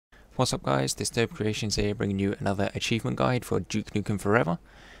What's up guys, this Dope Creations here bringing you another achievement guide for Duke Nukem Forever.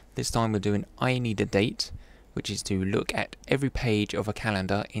 This time we're doing I Need a Date, which is to look at every page of a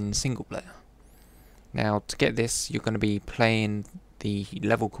calendar in single player. Now to get this you're going to be playing the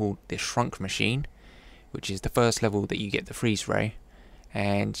level called the Shrunk Machine, which is the first level that you get the freeze ray,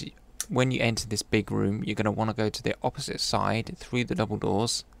 and when you enter this big room you're going to want to go to the opposite side through the double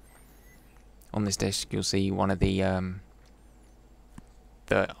doors. On this desk you'll see one of the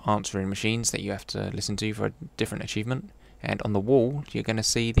answering machines that you have to listen to for a different achievement, and on the wall you're going to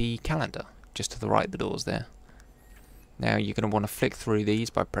see the calendar just to the right of the doors there. Now you're going to want to flick through these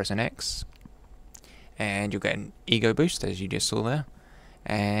by pressing X, and you'll get an ego boost as you just saw there,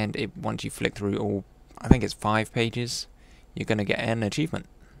 and once you flick through all, I think it's 5 pages, you're going to get an achievement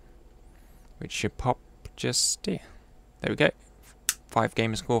which should pop just here. There we go, 5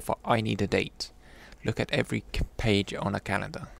 gamer score for I Need a Date. Look at every page on a calendar.